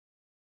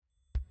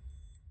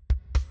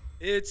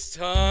It's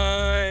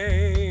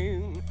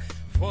time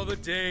for the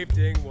Dave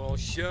Dingwall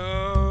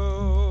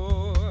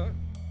Show.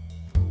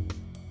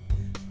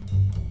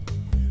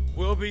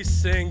 We'll be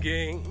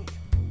singing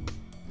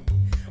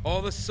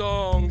all the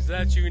songs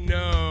that you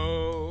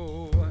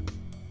know.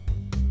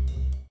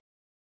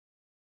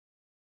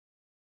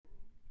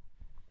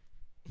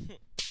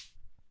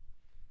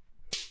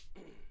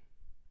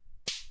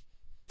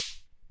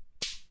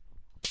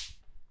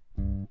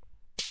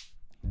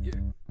 Yeah.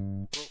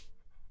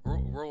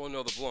 Roll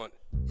another blunt.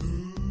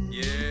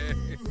 Yeah.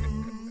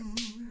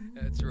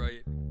 That's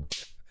right.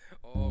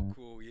 Oh,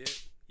 cool. Yeah.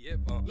 Yep.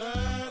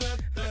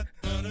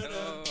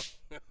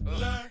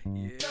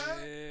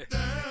 Yeah.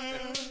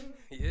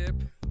 Yep.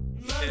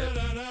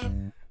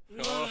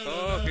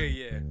 Oh, okay,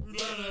 yeah.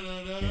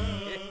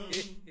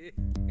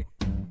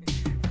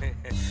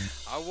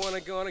 I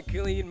wanna go and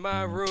clean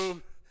my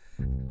room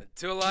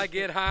until I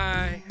get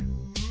high.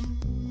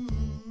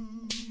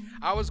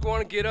 I was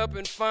gonna get up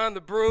and find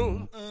the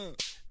broom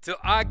till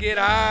I get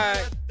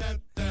high.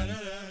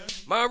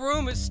 My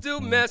room is still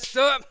messed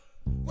up,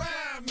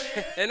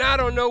 and I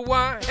don't know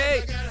why.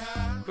 Hey,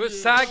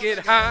 'cause I get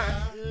high,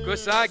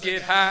 'cause I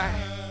get high.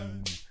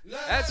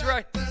 That's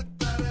right.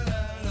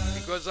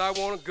 Because I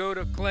wanna go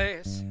to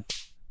class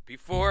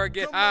before I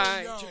get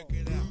high.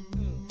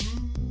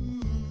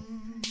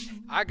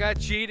 I got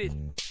cheated,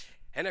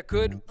 and I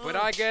couldn't, but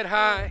I get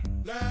high.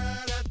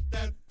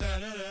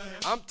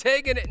 I'm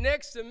taking it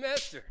next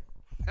semester.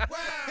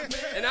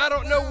 And I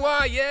don't know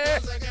why, yeah.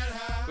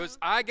 'Cause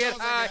I get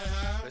high,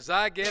 'cause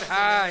I get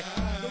high.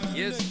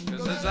 Yes,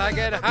 'cause I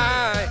get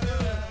high.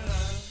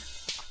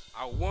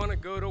 I wanna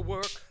go to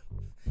work,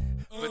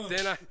 but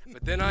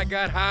then I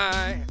got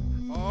high.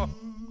 Oh.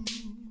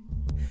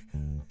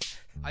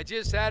 I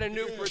just had a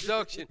new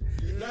production,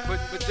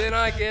 but then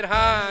I get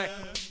high.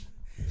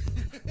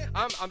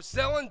 I'm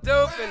selling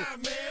dope and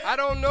I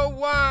don't know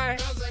why.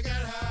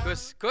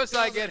 'Cause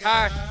I get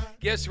high.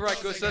 Guess right,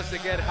 'cause I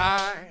get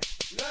high.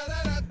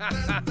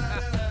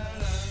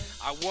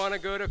 I wanna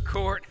go to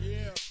court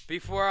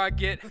before I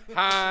get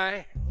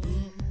high.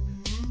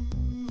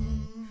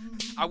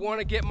 I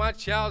wanna get my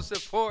child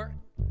support.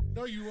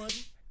 No, you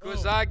wouldn't.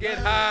 'Cause I get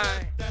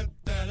high.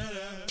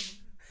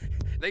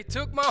 They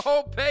took my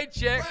whole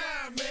paycheck,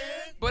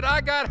 but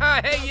I got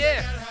high. Hey,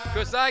 yeah,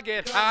 'cause I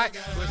get high.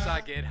 'Cause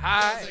I get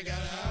high.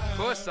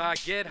 'Cause I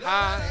get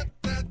high.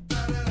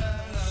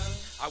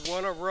 I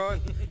wanna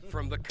run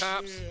from the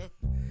cops,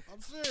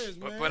 I'm serious,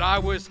 man. but I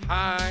was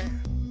high.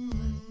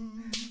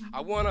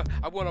 I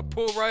wanna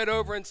pull right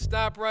over and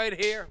stop right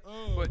here,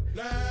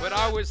 but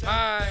I was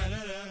high.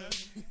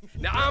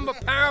 Now I'm a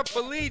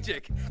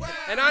paraplegic,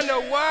 and I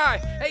know why.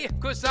 Hey,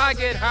 'cause I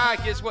get high.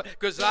 Guess what?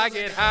 'Cause I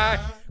get high.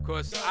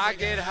 'Cause I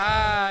get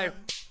high.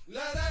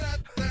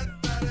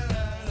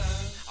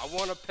 I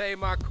wanna pay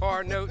my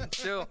car note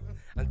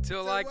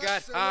until I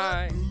got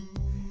high.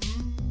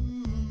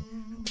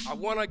 I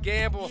wanna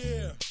gamble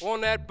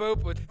on that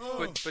boat,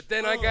 but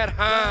then I got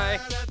high.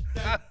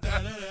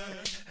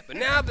 But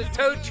now the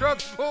tow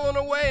truck's pulling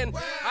away, and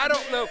I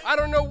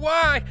don't know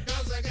why.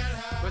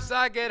 'Cause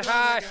I get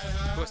high.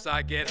 'Cause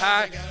I get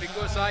high.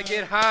 Because I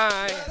get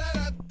high.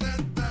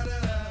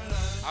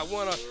 I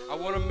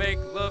wanna make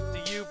love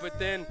to you, but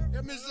then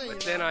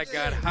I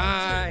got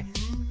high.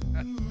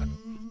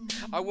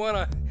 I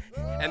wanna,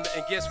 and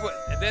guess what?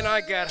 And then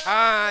I got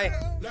high.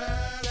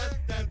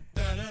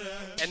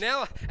 And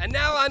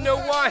now I know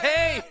why.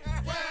 Hey,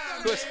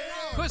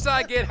 'cause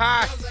I get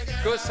high.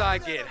 'Cause I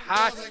get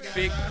high.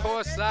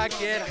 Because I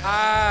get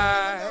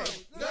high.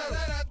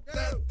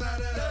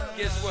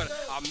 Guess what?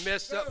 I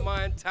messed up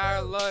my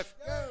entire life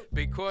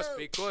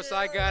because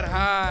I got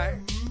high.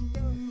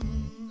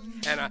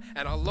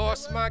 And I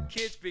lost my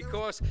kids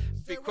because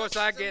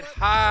I get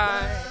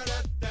high.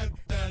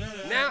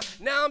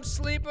 Now I'm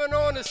sleeping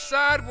on the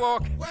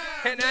sidewalk,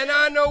 and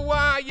I know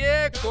why,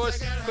 yeah,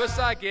 'cause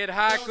I get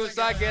high. 'Cause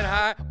I get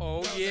high.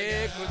 Oh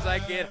yeah, 'cause I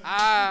get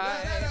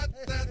high.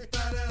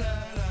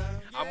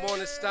 I'm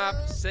gonna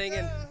stop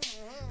singing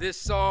this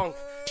song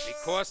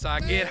because I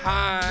get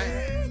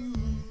high.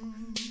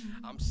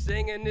 I'm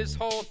singing this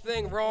whole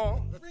thing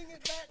wrong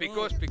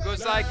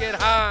because I get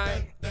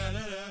high.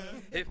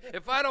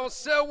 If I don't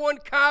sell one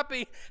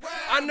copy,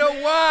 I know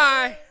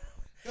why.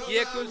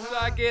 Yeah, 'cause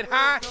I get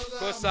high.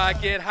 'Cause I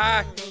get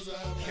high.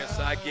 'Cause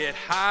I get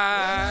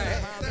high.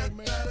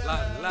 La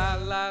la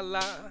la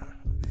la.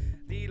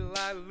 Dee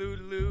la loo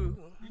loo.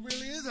 He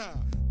really is high.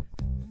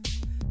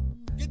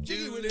 Get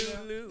jiggy with it.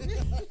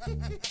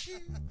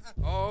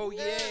 Oh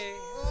yeah.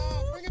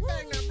 Oh, bring it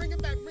back now. Bring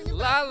it back. Bring it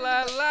La back. la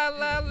la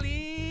la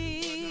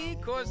lee.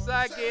 'Cause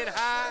I get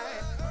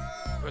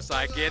high. 'Cause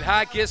I get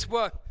high. Guess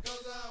what?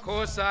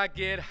 'Cause I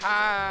get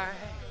high.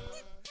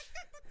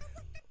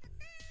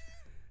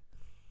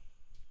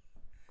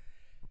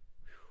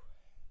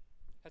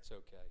 That's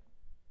okay.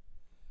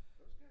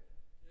 That was good.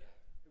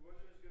 Yeah. It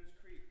wasn't as good as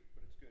Creep,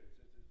 but it's good.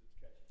 It's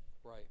catchy.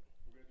 Right.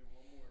 We're going to do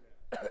one more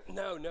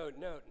now.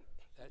 No.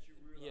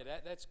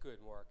 That's good,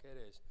 Mark. It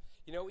is.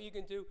 You know what you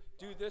can do?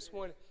 Do this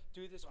one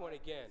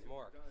again,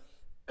 Mark.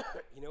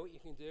 You know what you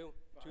can do?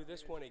 Do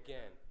this one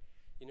again.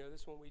 You know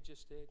this one we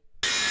just did?